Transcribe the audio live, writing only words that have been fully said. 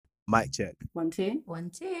Mic check. 1, 2.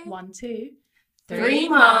 1, 2. 1, 2. 3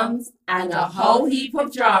 mums and a whole heap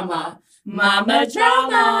of drama. Mama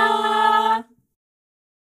drama.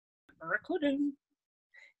 Recording.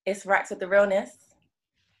 It's Rax with the realness.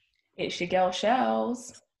 It's your girl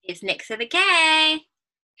Shells. It's Nixa the Gay.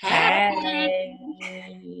 Hey.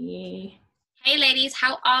 Hey ladies,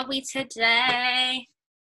 how are we today?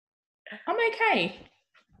 I'm okay.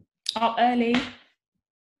 Up early.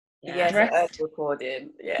 Yeah, it's an early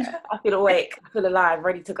recording. Yeah, I feel awake. I feel alive,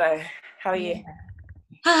 ready to go. How are you?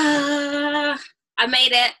 I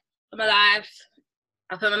made it. I'm alive.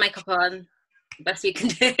 I put my makeup on. Best we can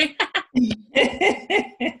do.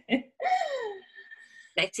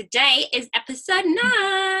 So today is episode 9.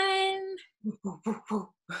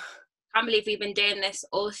 Can't believe we've been doing this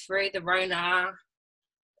all through the Rona.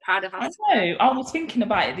 Proud of us. I know. I was thinking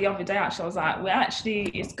about it the other day, actually. I was like,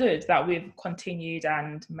 it's good that we've continued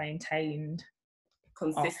and maintained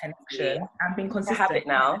our connection and been consistent. It's a habit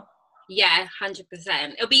now. Yeah,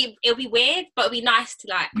 100%. It'll be weird, but it'll be nice to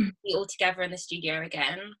like be all together in the studio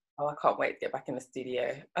again. Oh, I can't wait to get back in the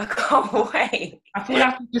studio. I can't wait. I feel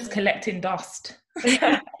like I'm just collecting dust.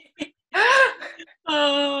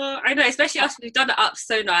 Oh, I know, especially after we've done it up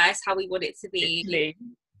so nice, how we want it to be. Literally.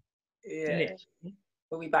 Yeah. Literally.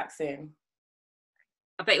 We'll be back soon.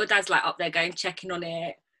 I bet your dad's like up there going, checking on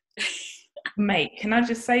it. Mate, can I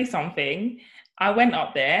just say something? I went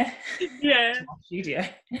up there to my studio.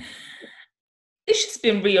 It's just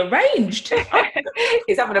been rearranged.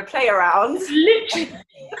 He's having a play around. Literally.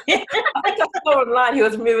 I think I saw online he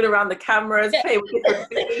was moving around the cameras, playing with different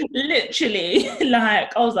things. Literally.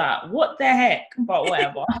 Like, I was like, what the heck? But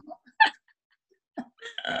whatever.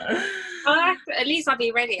 At least I'll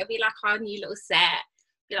be ready. It'll be like our new little set.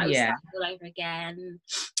 Be like, we start all over again.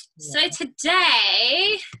 Yeah. So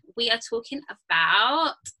today we are talking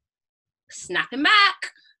about snapping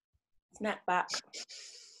back. Snap back.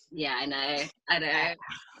 Yeah, I know.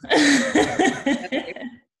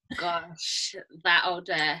 Gosh, that old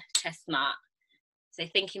chestnut. So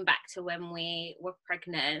thinking back to when we were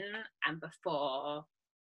pregnant and before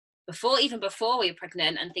we were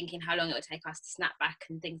pregnant, and thinking how long it would take us to snap back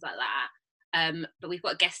and things like that. But we've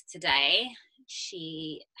got a guest today.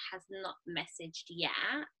 She has not messaged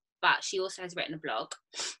yet, but she also has written a blog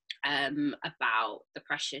about the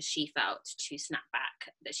pressures she felt to snap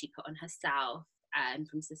back that she put on herself and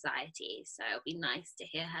from society. So it'll be nice to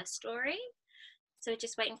hear her story. So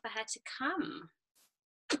just waiting for her to come.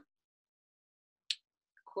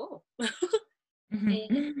 Cool.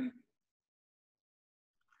 Mm-hmm.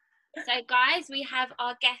 So guys, we have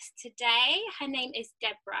our guest today. Her name is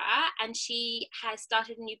Deborah, and she has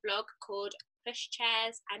started a new blog called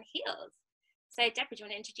Pushchairs and Heels. So Deborah, do you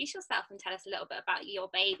want to introduce yourself and tell us a little bit about your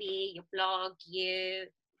baby, your blog, you?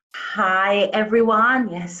 Hi everyone.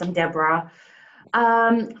 Yes, I'm Deborah.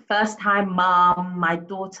 First time mom. My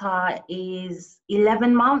daughter is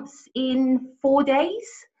 11 months in 4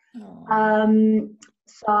 days.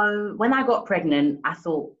 So when I got pregnant, I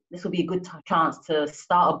thought this would be a good chance to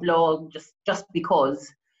start a blog just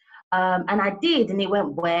because. And I did, and it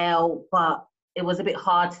went well, but it was a bit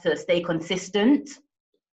hard to stay consistent.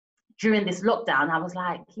 During this lockdown, I was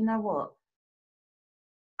like, you know what?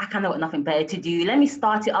 I kind of got nothing better to do. Let me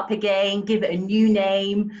start it up again, give it a new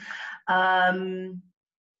name, and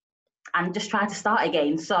just try to start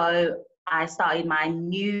again. So I started my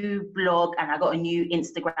new blog, and I got a new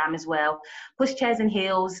Instagram as well, Pushchairs and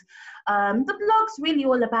Heels. The blog's really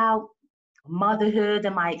all about motherhood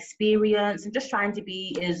and my experience, and just trying to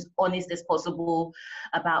be as honest as possible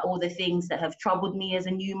about all the things that have troubled me as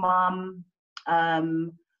a new mom,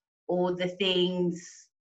 all the things,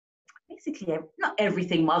 basically not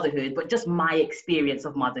everything motherhood, but just my experience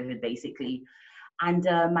of motherhood basically. And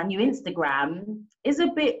my new Instagram is a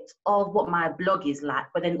bit of what my blog is like,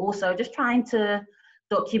 but then also just trying to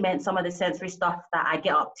document some of the sensory stuff that I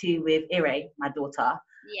get up to with Ire, my daughter.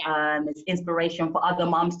 Yeah. It's inspiration for other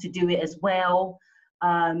moms to do it as well.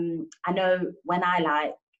 I know when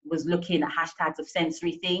I was looking at hashtags of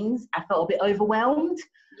sensory things, I felt a bit overwhelmed.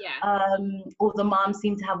 Yeah. All the moms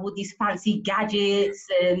seem to have all these fancy gadgets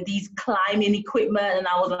and these climbing equipment, and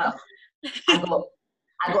I was like, I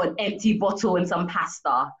got an empty bottle and some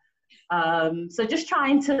pasta. So just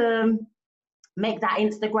trying to make that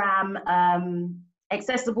Instagram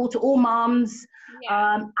accessible to all moms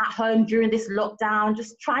at home during this lockdown.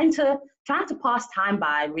 Just trying to pass time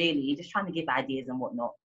by, really. Just trying to give ideas and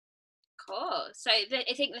whatnot. Cool. So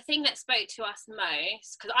I think the thing that spoke to us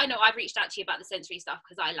most, because I know I've reached out to you about the sensory stuff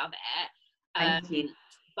because I love it. Thank you.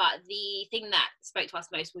 but the thing that spoke to us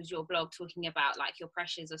most was your blog talking about like your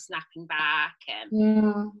pressures of snapping back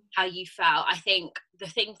and how you felt. I think the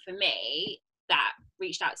thing for me that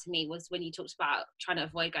reached out to me was when you talked about trying to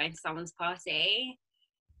avoid going to someone's party,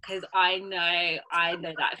 because I know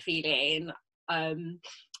that feeling.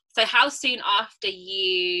 So how soon after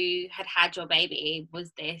you had your baby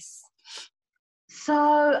was this?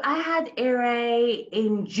 So I had Ire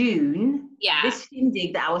in June. Yeah. This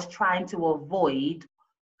shindig that I was trying to avoid,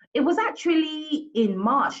 it was actually in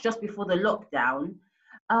March, just before the lockdown.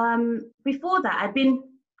 Before that, I'd been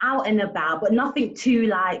out and about, but nothing too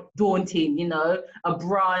like daunting, you know, a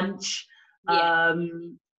brunch,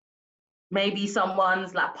 maybe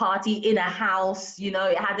someone's like party in a house, you know.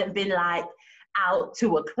 It hadn't been like out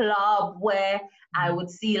to a club where I would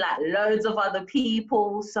see like loads of other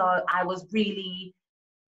people. So I was really,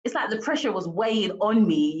 it's like the pressure was weighing on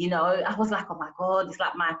me, you know. I was like, oh my God, it's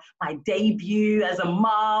like my debut as a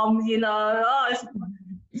mom, you know.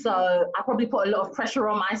 So I probably put a lot of pressure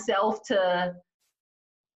on myself to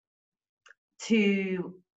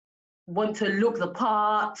want to look the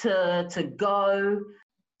part, to go.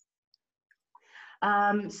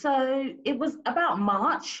 So it was about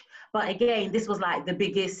March, but again, this was like the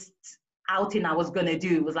biggest outing I was gonna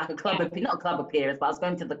do. It was like a club, not a club appearance, but I was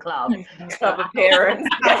going to the club. Club appearance.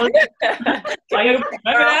 I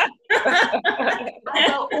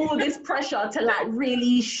felt all this pressure to like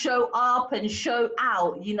really show up and show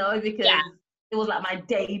out, you know, because it was like my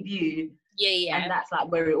debut. Yeah. And that's like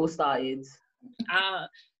where it all started.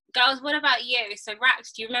 Girls, what about you? So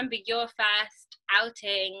Rax, do you remember your first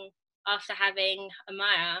outing after having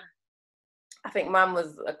Amaya? I think mine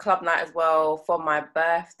was a club night as well for my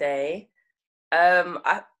birthday.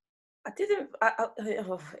 I didn't,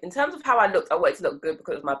 in terms of how I looked, I wanted to look good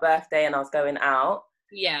because it was my birthday and I was going out.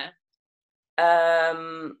 Yeah.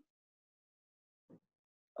 Oh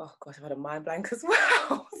gosh, I've had a mind blank as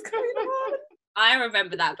well. What's going on? I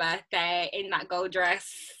remember that birthday in that gold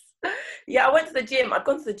dress. Yeah, I went to the gym. I'd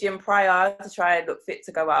gone to the gym prior to try and look fit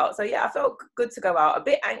to go out. So yeah, I felt good to go out. A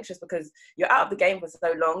bit anxious because you're out of the game for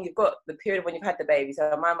so long. You've got the period when you've had the baby.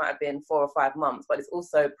 So mine might have been 4 or 5 months, but it's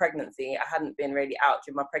also pregnancy. I hadn't been really out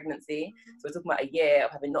during my pregnancy. So we're talking about a year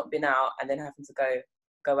of having not been out and then having to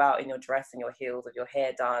go out in your dress and your heels with your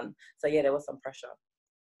hair done. So yeah, there was some pressure.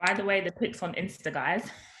 By the way, the pics on Insta, guys.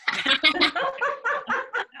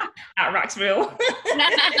 At Raxville.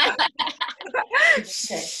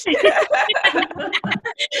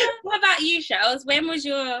 What about you, Shells? When was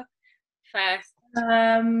your first?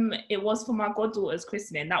 It was for my goddaughter's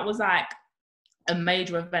christening. That was like a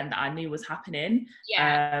major event that I knew was happening.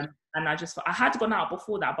 Yeah. And I had gone out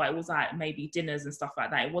before that, but it was like maybe dinners and stuff like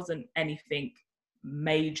that. It wasn't anything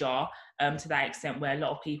major to that extent where a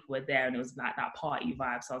lot of people were there and it was like that party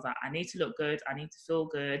vibe. So I was like, I need to look good, I need to feel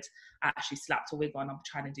good. I actually slapped a wig on. I'm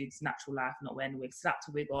trying to do this natural life, not wearing a wig. Slapped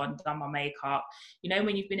a wig on, done my makeup. You know,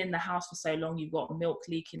 when you've been in the house for so long, you've got milk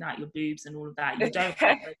leaking out your boobs and all of that. You don't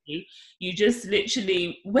get ready. You just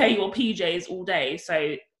literally wear your PJs all day.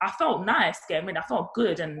 So I felt nice getting ready. I felt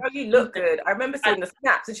good. And you look good. I remember seeing the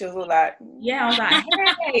snaps and she was all like, yeah, I was like,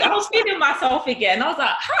 hey, I was feeling myself again. I was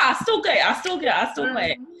like, I still get it.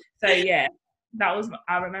 So yeah,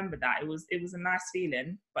 I remember that. It was a nice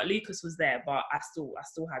feeling. But Lucas was there, but I still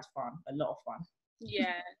had fun, a lot of fun.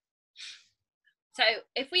 Yeah. So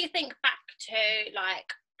if we think back to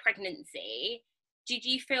like pregnancy, did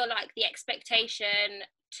you feel like the expectation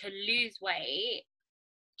to lose weight,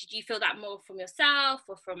 did you feel that more from yourself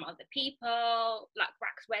or from other people? Like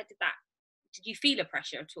Rax, did you feel a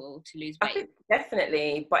pressure at all to lose weight? I think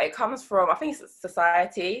definitely, but it comes from, I think it's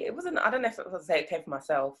society. It wasn't, I don't know if it was to say it came from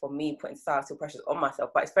myself or me putting societal pressures on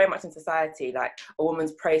myself, but it's very much in society. Like a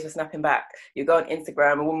woman's praised for snapping back. You go on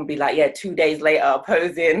Instagram, a woman will be like, yeah, 2 days later,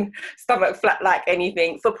 posing, stomach flat like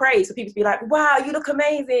anything, for praise. For people to be like, wow, you look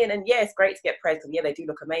amazing. And yeah, it's great to get praise because yeah, they do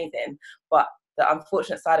look amazing. But the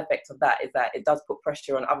unfortunate side effect of that is that it does put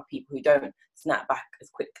pressure on other people who don't snap back as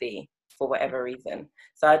quickly for whatever reason.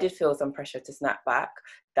 So I did feel some pressure to snap back.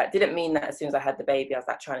 That didn't mean that as soon as I had the baby, I was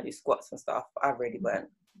like trying to do squats and stuff. I really weren't.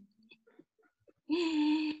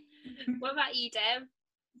 What about you, Deb?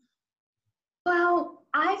 Well,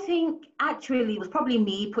 I think actually it was probably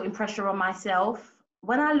me putting pressure on myself.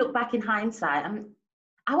 When I look back in hindsight,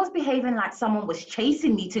 I was behaving like someone was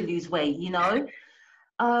chasing me to lose weight, you know?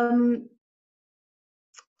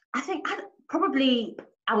 I think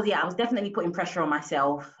I was definitely putting pressure on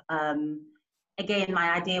myself. Again,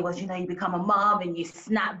 my idea was, you know, you become a mom and you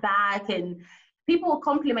snap back, and people were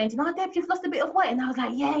complimenting, oh, Deb, you've lost a bit of weight. And I was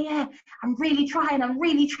like, yeah, I'm really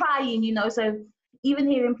trying, you know. So even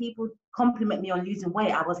hearing people compliment me on losing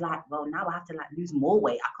weight, I was like, well, now I have to like lose more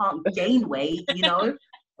weight. I can't gain weight, you know.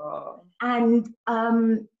 And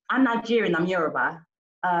I'm Nigerian, I'm Yoruba.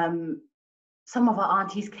 Some of our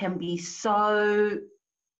aunties can be so,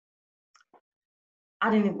 I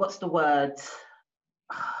don't know what's the word.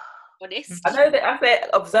 Honest. I know that I said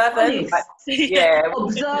observant. Like, yeah,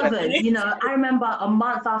 observant. You know, I remember a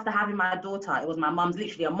month after having my daughter, it was my mum's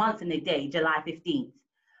literally a month in a day, July 15th.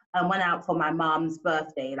 I went out for my mum's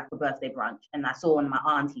birthday, like a birthday brunch, and I saw one of my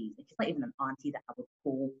aunties. And she's not even an auntie that I would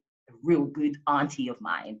call a real good auntie of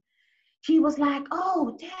mine. She was like,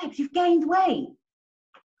 "Oh, Debs, you've gained weight."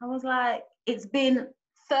 I was like, "It's been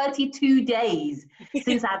 32 days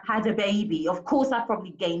since I've had a baby. Of course, I've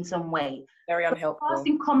probably gained some weight." Very unhelpful.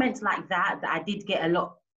 Passing comments like that I did get a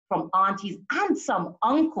lot from aunties and some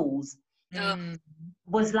uncles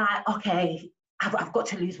was like, okay, I've got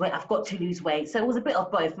to lose weight. I've got to lose weight. So it was a bit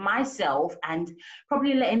of both, myself and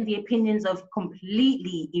probably letting the opinions of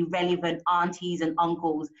completely irrelevant aunties and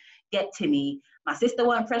uncles get to me. My sister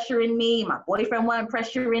weren't pressuring me. My boyfriend weren't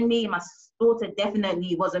pressuring me. My daughter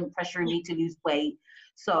definitely wasn't pressuring me to lose weight.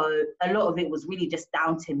 So a lot of it was really just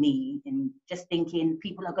down to me and just thinking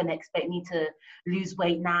people are going to expect me to lose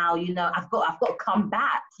weight now. You know, I've got to come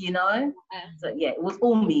back, you know. So yeah, it was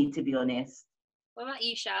all me, to be honest. What about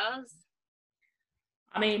you, Charles?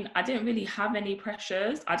 I mean, I didn't really have any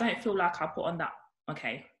pressures. I don't feel like I put on that.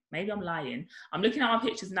 Okay, maybe I'm lying. I'm looking at my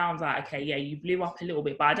pictures now. I'm like, okay, yeah, you blew up a little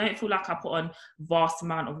bit, but I don't feel like I put on vast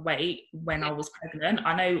amount of weight when I was pregnant.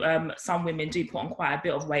 I know some women do put on quite a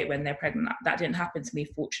bit of weight when they're pregnant. That didn't happen to me,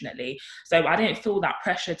 fortunately. So I didn't feel that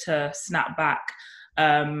pressure to snap back.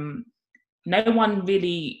 No one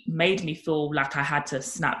really made me feel like I had to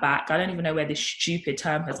snap back. I don't even know where this stupid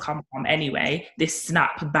term has come from anyway, this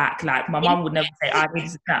snap back. Like, my mum would never say, I need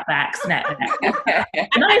to snap back. No,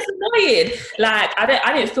 it's annoying. Like,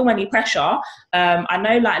 I didn't feel any pressure. I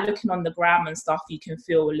know, like, looking on the gram and stuff, you can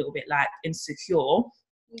feel a little bit, like, insecure.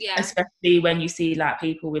 Yeah. Especially when you see, like,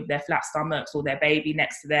 people with their flat stomachs or their baby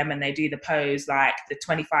next to them and they do the pose, like, the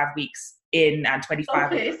 25 weeks in and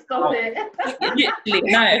 25 Stop it.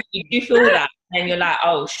 Literally, no, you do feel that and you're like,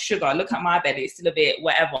 oh sugar, look at my belly, it's still a bit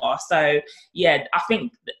whatever. So yeah, I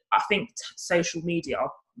think social media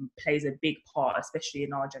plays a big part, especially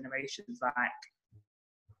in our generations, like,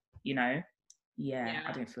 you know. Yeah.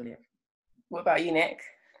 I don't feel it. What about you, Nick?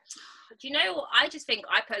 Do you know what? I just think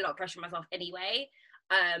I put a lot of pressure on myself anyway,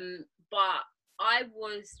 but I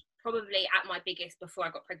was probably at my biggest before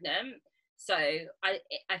I got pregnant. So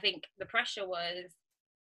I think the pressure was,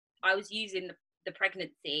 I was using the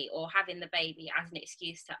pregnancy or having the baby as an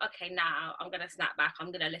excuse to, okay, now I'm going to snap back, I'm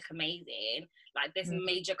going to look amazing, like this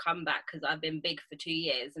major comeback because I've been big for 2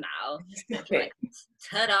 years now. Like,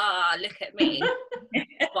 ta-da, look at me.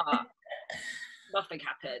 But nothing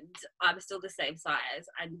happened. I'm still the same size.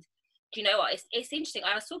 And do you know what? It's interesting.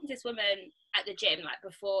 I was talking to this woman at the gym, like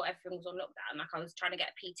before everything was on lockdown, like I was trying to get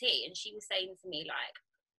a PT, and she was saying to me, like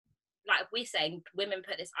we're saying women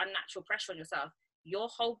put this unnatural pressure on yourself. Your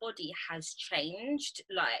whole body has changed.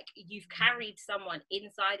 Like, you've carried someone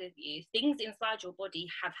inside of you. Things inside your body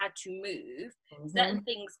have had to move. Certain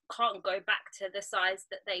things can't go back to the size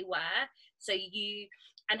that they were. So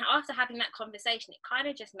and after having that conversation, it kind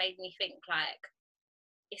of just made me think, like,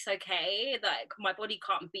 it's okay. Like, my body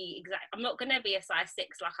can't be exact. I'm not going to be a size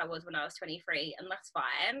 6 like I was when I was 23, and that's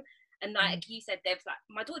fine. And like you said, Debs, like,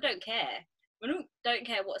 my daughter don't care. I don't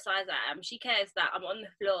care what size I am. She cares that I'm on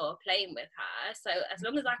the floor playing with her. So as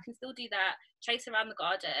long as I can still do that, chase around the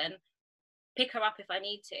garden, pick her up if I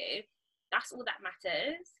need to, that's all that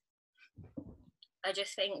matters. I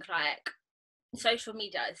just think, like, social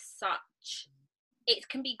media is it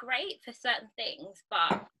can be great for certain things,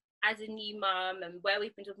 but as a new mum, and where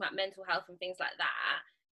we've been talking about mental health and things like that,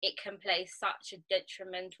 it can play such a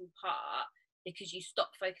detrimental part because you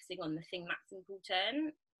stop focusing on the thing that's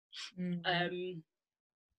important. Can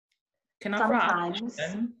I sometimes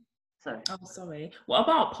sorry. What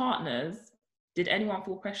about partners? Did anyone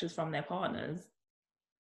feel pressures from their partners?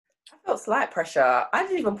 I felt slight pressure. I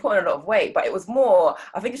didn't even put on a lot of weight, but it was more,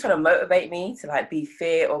 I think it's trying to motivate me to, like, be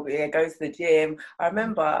fit or go to the gym. I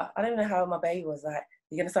remember, I don't know how my baby was like,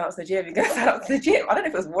 you're going to sign up to the gym, you're going to sign up to the gym. I don't know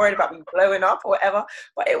if it was worried about me blowing up or whatever,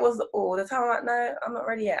 but it was all the time, I'm like, no, I'm not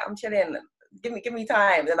ready yet, I'm chilling. Give me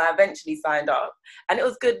time. Then I eventually signed up, and it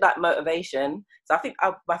was good, like, motivation. So I think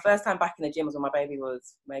my first time back in the gym was when my baby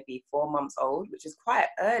was maybe 4 months old, which is quite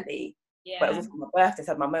early. Yeah. But it was my birthday,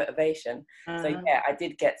 so my motivation. So yeah, I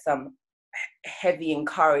did get some heavy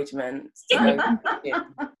encouragement.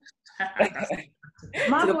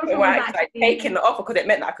 My to the point boyfriend where was I was like actually taking it off because it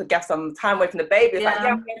meant that I could get some time away from the baby. It's like, Yeah.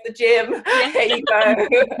 yeah, I'm going to the gym. Here you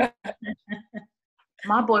go.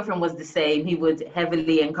 my boyfriend was the same. He would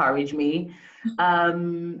heavily encourage me.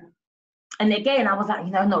 And again, I was like,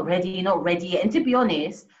 not ready, not ready yet. And to be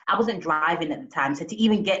honest, I wasn't driving at the time. So to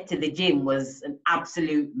even get to the gym was an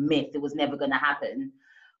absolute myth. It was never going to happen.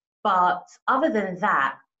 But other than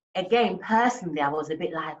that, again, personally, I was a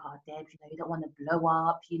bit like, oh, Deb, you don't want to blow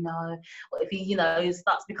up, or if he,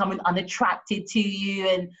 starts becoming unattracted to you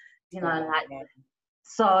and,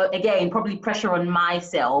 so again, probably pressure on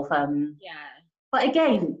myself. But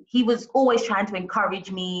again, he was always trying to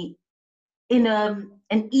encourage me in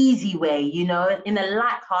an easy way, in a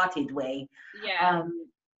light-hearted way.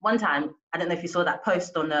 One time, I don't know if you saw that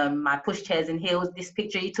post on my pushchairs and heels, this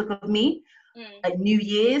picture you took of me at New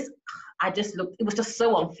Year's. It was just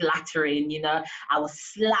so unflattering, I was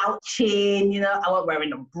slouching, I wasn't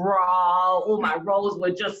wearing a bra, all my rolls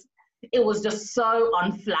were it was just so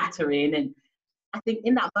unflattering. And I think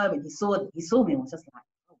in that moment, he saw me and was just like,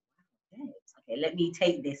 oh, wow, okay, let me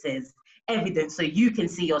take this as evidence so you can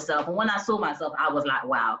see yourself. And when I saw myself, I was like,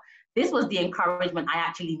 wow, this was the encouragement I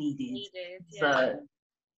actually needed. So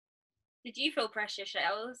did you feel pressure,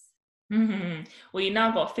 Shells? Well, you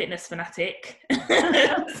now got a fitness fanatic. So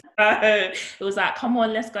it was like, come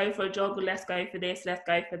on, let's go for a jog, or let's go for this, let's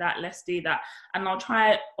go for that, let's do that. And I'll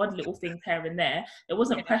try odd little things here and there. It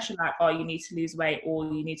wasn't pressure like, oh, you need to lose weight or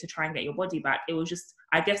you need to try and get your body back. It was just,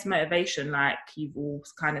 I guess, motivation, like you've all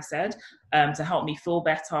kind of said, to help me feel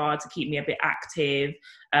better, to keep me a bit active,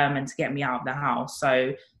 and to get me out of the house.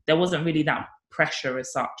 So there wasn't really that pressure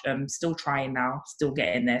as such. Still trying now, still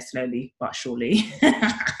getting there slowly but surely.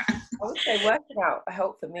 I would say working out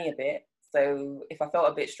helped for me a bit. So if I felt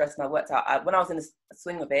a bit stressed and I worked out, when I was in the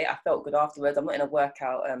swing of it, I felt good afterwards. I'm not in a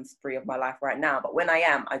workout spree of my life right now, but when I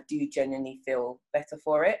am, I do genuinely feel better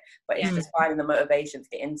for it. But it's just finding the motivation to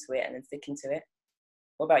get into it and then sticking to it.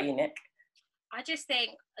 What about you, Nick? I just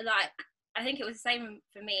think, I think it was the same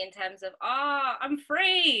for me in terms of, I'm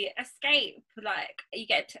free, escape.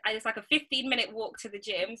 It's like a 15-minute walk to the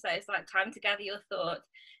gym. So it's like time to gather your thoughts.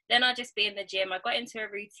 Then I'll just be in the gym. I got into a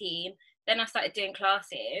routine. Then I started doing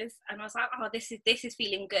classes and I was like, oh, this is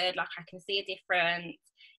feeling good. Like I can see a difference.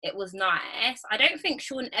 It was nice. I don't think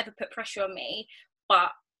Sean ever put pressure on me,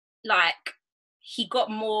 but he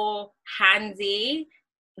got more handsy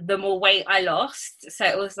the more weight I lost. So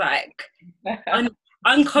it was like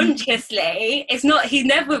unconsciously, he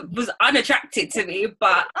never was unattracted to me,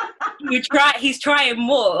 but he's trying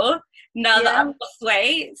more now that I've lost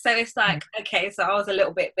weight. So it's like, okay, so I was a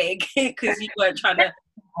little bit big because you weren't trying to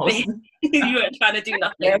do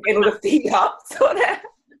nothing. Yeah, able to feet up.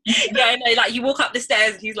 Yeah, you walk up the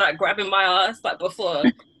stairs and he's like grabbing my ass. Like before,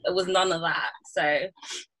 there was none of that. So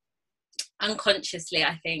unconsciously,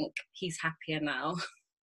 I think he's happier now.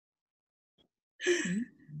 Can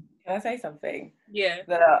I say something? Yeah.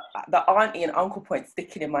 The auntie and uncle point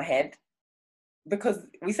sticking in my head, because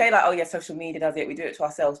we say like, oh yeah, social media does it, we do it to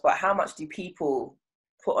ourselves, but how much do people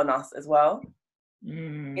put on us as well?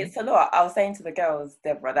 It's a lot. I was saying to the girls,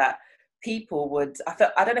 Deborah, that people I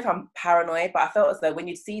don't know if I'm paranoid, but I felt as though when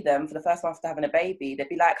you'd see them for the first time after having a baby, they'd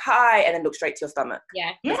be like, hi, and then look straight to your stomach.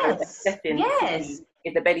 Yeah. Yes.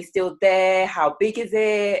 Is the belly still there? How big is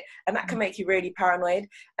it? And that can make you really paranoid.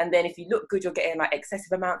 And then if you look good, you're getting like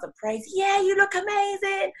excessive amounts of praise. Yeah, you look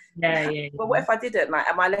amazing. Yeah. But what if I didn't? Like,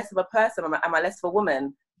 am I less of a person? Am I less of a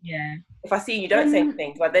woman? Yeah. If I see you don't say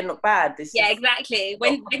anything, do I then look bad? Exactly.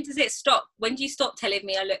 When does it stop? When do you stop telling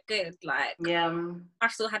me I look good?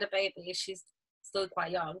 I've still had a baby. She's still quite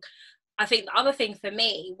young. I think the other thing for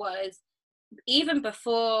me was, even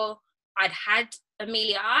before I'd had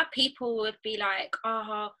Amelia, people would be like,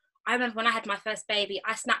 oh, I remember when I had my first baby,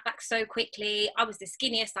 I snapped back so quickly. I was the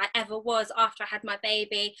skinniest I ever was after I had my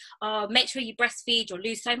baby. Oh, make sure you breastfeed, you'll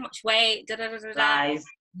lose so much weight. Nice.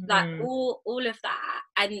 Like all of that.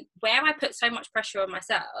 And where I put so much pressure on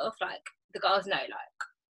myself, like the girls know,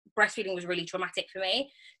 like breastfeeding was really traumatic for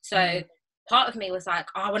me. So part of me was like,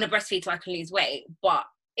 oh, I want to breastfeed so I can lose weight, but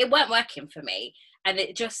it weren't working for me. And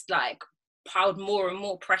it just like piled more and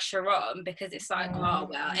more pressure on, because it's like, oh,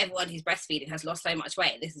 well, everyone who's breastfeeding has lost so much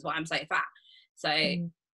weight. This is why I'm so fat. So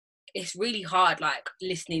it's really hard, like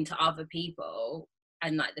listening to other people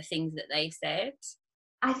and like the things that they said.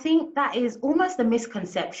 I think that is almost a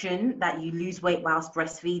misconception that you lose weight whilst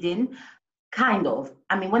breastfeeding. Kind of.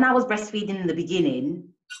 I mean, when I was breastfeeding in the beginning,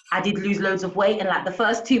 I did lose loads of weight. And like the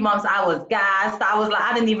first 2 months, I was gassed. I was like,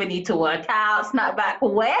 I didn't even need to work out. Snap back.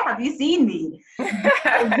 Where have you seen me?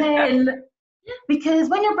 And then Because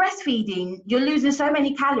when you're breastfeeding, you're losing so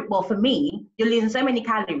many calories. Well, for me, you're losing so many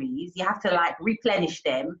calories. You have to like replenish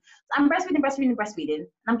them. So I'm breastfeeding, and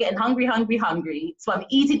I'm getting hungry. So I'm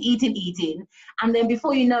eating. And then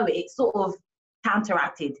before you know it, it's sort of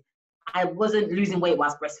counteracted. I wasn't losing weight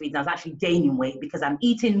whilst breastfeeding. I was actually gaining weight because I'm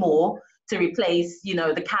eating more to replace,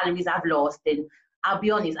 the calories I've lost. And I'll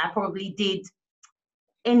be honest, I probably did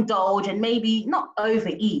indulge and maybe not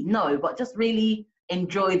overeat, no, but just really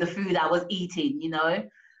enjoy the food I was eating,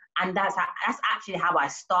 and that's actually how I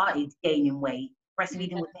started gaining weight.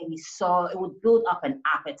 Breastfeeding would make me it would build up an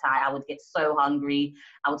appetite. I would get so hungry.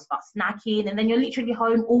 I would start snacking, and then you're literally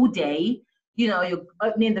home all day. You're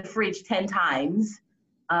opening the fridge 10 times.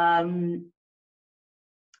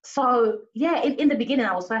 So yeah, in the beginning,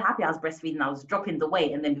 I was so happy I was breastfeeding. I was dropping the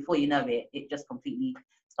weight, and then before you know it, it just completely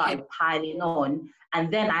started piling on. And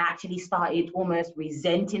then I actually started almost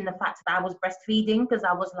resenting the fact that I was breastfeeding, because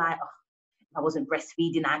I was like, oh, if I wasn't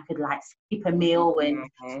breastfeeding, I could like skip a meal and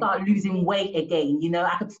start losing weight again.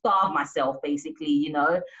 I could starve myself basically.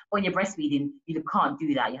 When you're breastfeeding, you can't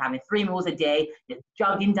do that. You're having 3 meals a day, you're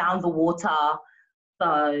jugging down the water.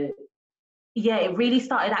 So yeah, it really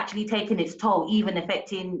started actually taking its toll, even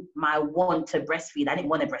affecting my want to breastfeed. I didn't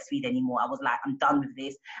want to breastfeed anymore. I was like, I'm done with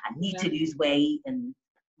this. I need to lose weight. And it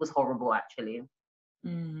was horrible, actually.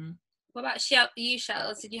 What about you,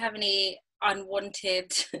 Shells? Did you have any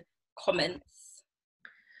unwanted comments?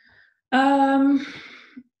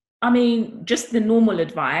 I mean, just the normal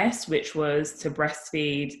advice, which was to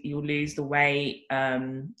breastfeed, you'll lose the weight.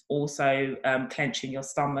 Also, clenching your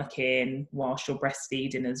stomach in whilst you're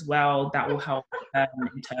breastfeeding as well. That will help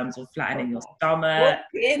in terms of flattening your stomach.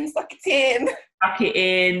 Suck it in. Suck it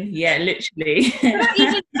in. Yeah, literally. Not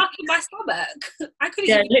even sucking my stomach. I couldn't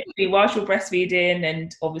even... literally, whilst you're breastfeeding,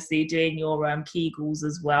 and obviously doing your Kegels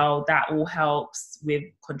as well, that all helps with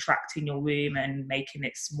contracting your womb and making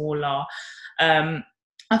it smaller.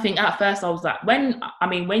 I think at first I was like,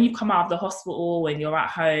 when you come out of the hospital, when you're at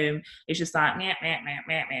home, it's just like, meh, meh, meh,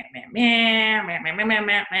 meh, meh, meh, meh, meh, meh, meh,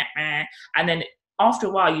 meh, meh, meh. And then after a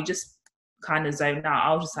while, you just kind of zone out.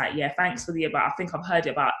 I was just like, yeah, thanks for I think I've heard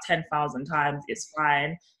it about 10,000 times. It's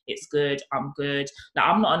fine. It's good. I'm good. Like,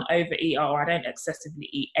 I'm not an overeater, or I don't excessively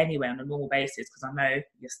eat anyway on a normal basis, because I know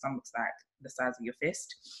your stomach's like the size of your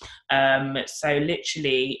fist. So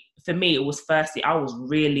literally, for me, it was thirsty. I was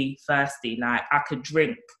really thirsty. Like, I could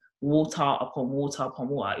drink water upon water upon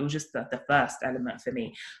water. It was just the first element for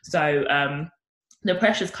me. So the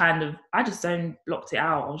pressure's kind of, I just blocked it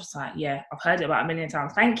out. I was just like, yeah, I've heard it about 1 million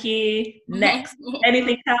times. Thank you. Next.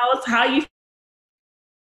 Anything else? How you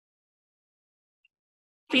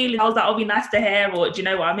feeling? I was like, I'll be nice to hear, or do you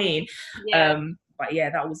know what I mean? Yeah. But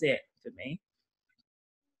yeah, that was it for me.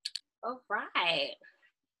 All right.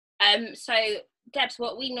 So Debs,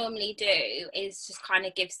 what we normally do is just kind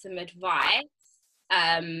of give some advice.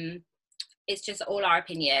 It's just all our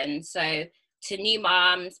opinion. So to new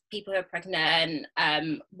moms, people who are pregnant,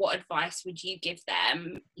 what advice would you give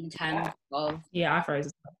them in terms of... Yeah, I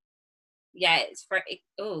froze. Yeah, it's for...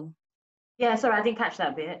 Oh. Yeah, sorry, I didn't catch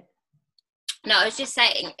that bit. No, I was just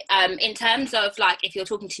saying, in terms of like, if you're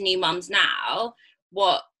talking to new mums now,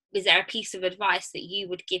 is there a piece of advice that you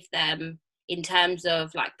would give them in terms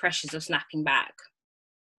of like pressures of snapping back?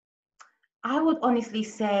 I would honestly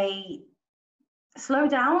say, slow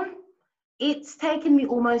down. It's taken me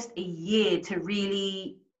almost a year to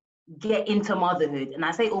really get into motherhood. And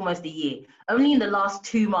I say almost a year. Only in the last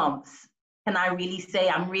 2 months can I really say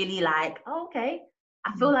I'm really like, oh, okay,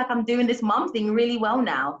 I feel like I'm doing this mom thing really well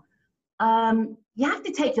now. You have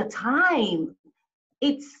to take your time.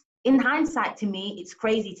 It's, in hindsight, to me, it's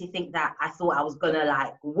crazy to think that I thought I was gonna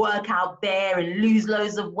like work out there and lose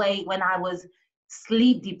loads of weight when I was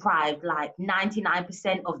sleep deprived like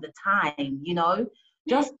 99% of the time,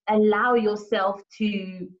 Just allow yourself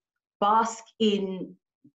to bask in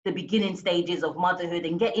the beginning stages of motherhood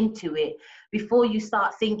and get into it before you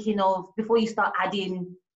start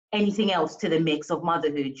adding anything else to the mix of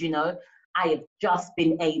motherhood, I have just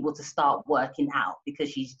been able to start working out because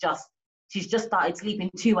she's just started sleeping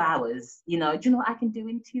 2 hours. Do you know what I can do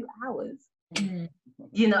in 2 hours?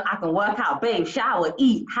 I can work out, babe, shower,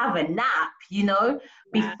 eat, have a nap,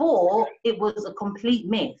 Before, it was a complete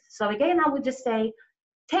myth. So again, I would just say,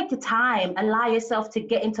 take your time, allow yourself to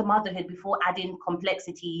get into motherhood before adding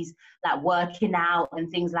complexities like working out and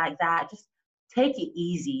things like that. Just take it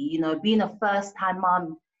easy. Being a first-time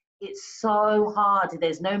mom, it's so hard.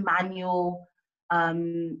 There's no manual.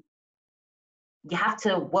 You have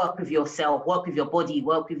to work with yourself, work with your body,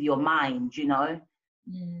 work with your mind,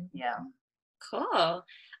 Yeah. Cool. All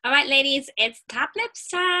right, ladies, it's top lips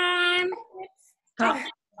time. Top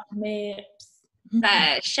lips.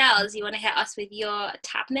 So, Shells, you want to hit us with your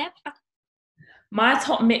tab nip? My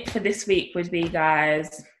top myth for this week would be,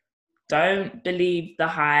 guys, don't believe the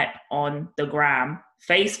hype on the gram,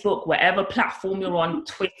 Facebook, whatever platform you're on,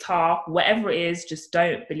 Twitter, whatever it is, just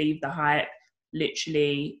don't believe the hype,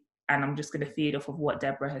 literally. And I'm just going to feed off of what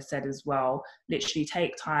Deborah has said as well. Literally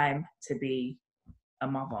take time to be a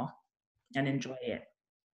mother and enjoy it.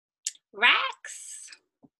 Rex?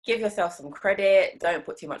 Give yourself some credit. Don't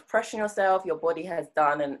put too much pressure on yourself. Your body has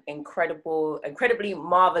done an incredibly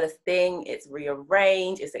marvelous thing. It's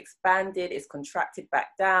rearranged, it's expanded, it's contracted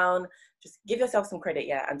back down. Just give yourself some credit,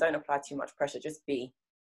 yeah, and don't apply too much pressure. Just be.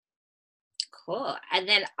 Cool. And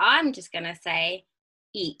then I'm just going to say,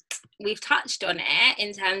 eat. We've touched on it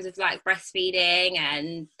in terms of like breastfeeding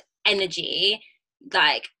and energy.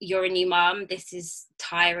 Like, you're a new mom, this is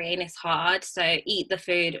tiring, it's hard, so eat the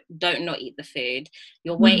food, don't not eat the food.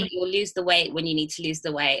 You'll lose the weight when you need to lose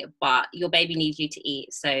the weight, but your baby needs you to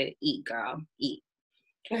eat, so eat, girl, eat.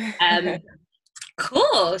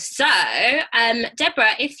 Cool. So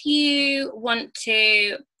Deborah, if you want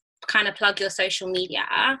to kind of plug your social media,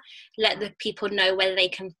 let the people know where they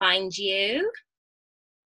can find you.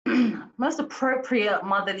 Most appropriate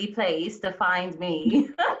motherly place to find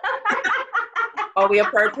me. Are we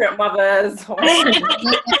appropriate mothers? So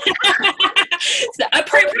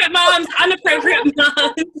appropriate moms, unappropriate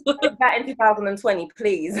moms. That in 2020,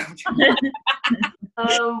 please.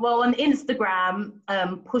 Well, on Instagram,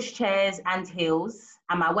 Push Chairs and Heels,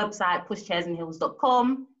 and my website,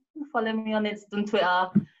 pushchairsandheels.com. Follow me on Instagram, Twitter.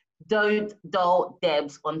 Don't dull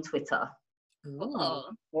Debs on Twitter.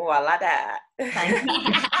 Cool. Oh, I like that. Thank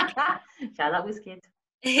you. Shout out Wizkid.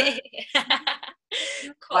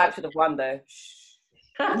 Cool. I should have won though.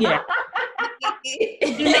 Yeah.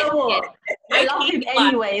 You know what? I love him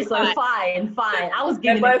anyway, so fine. I was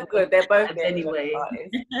They're giving both good. They're both good anyway.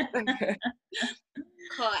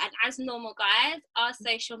 Cool. And as normal, guys, our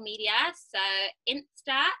social media. So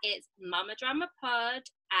Insta, it's Mama Drama Pod,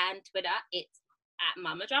 and Twitter, it's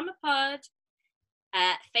 @MamaDramaPod.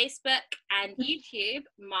 Facebook and YouTube,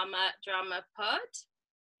 Mama Drama Pod.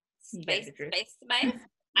 Space.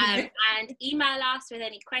 And email us with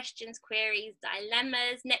any questions, queries,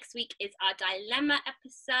 dilemmas. Next week is our dilemma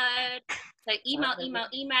episode. So email.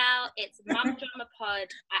 It's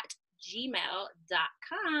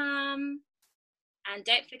mamadramapod@gmail.com. And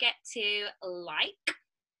don't forget to like,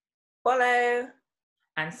 Follow,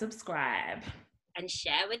 and subscribe. And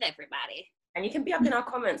share with everybody. and you can be up in our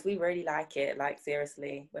comments. We really like it. Like,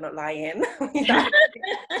 seriously, we're not lying.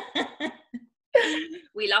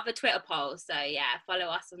 We love a Twitter poll, so yeah, follow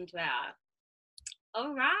us on Twitter.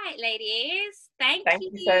 All right, ladies. Thank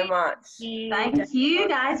you so much. Thank you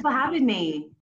guys for having me.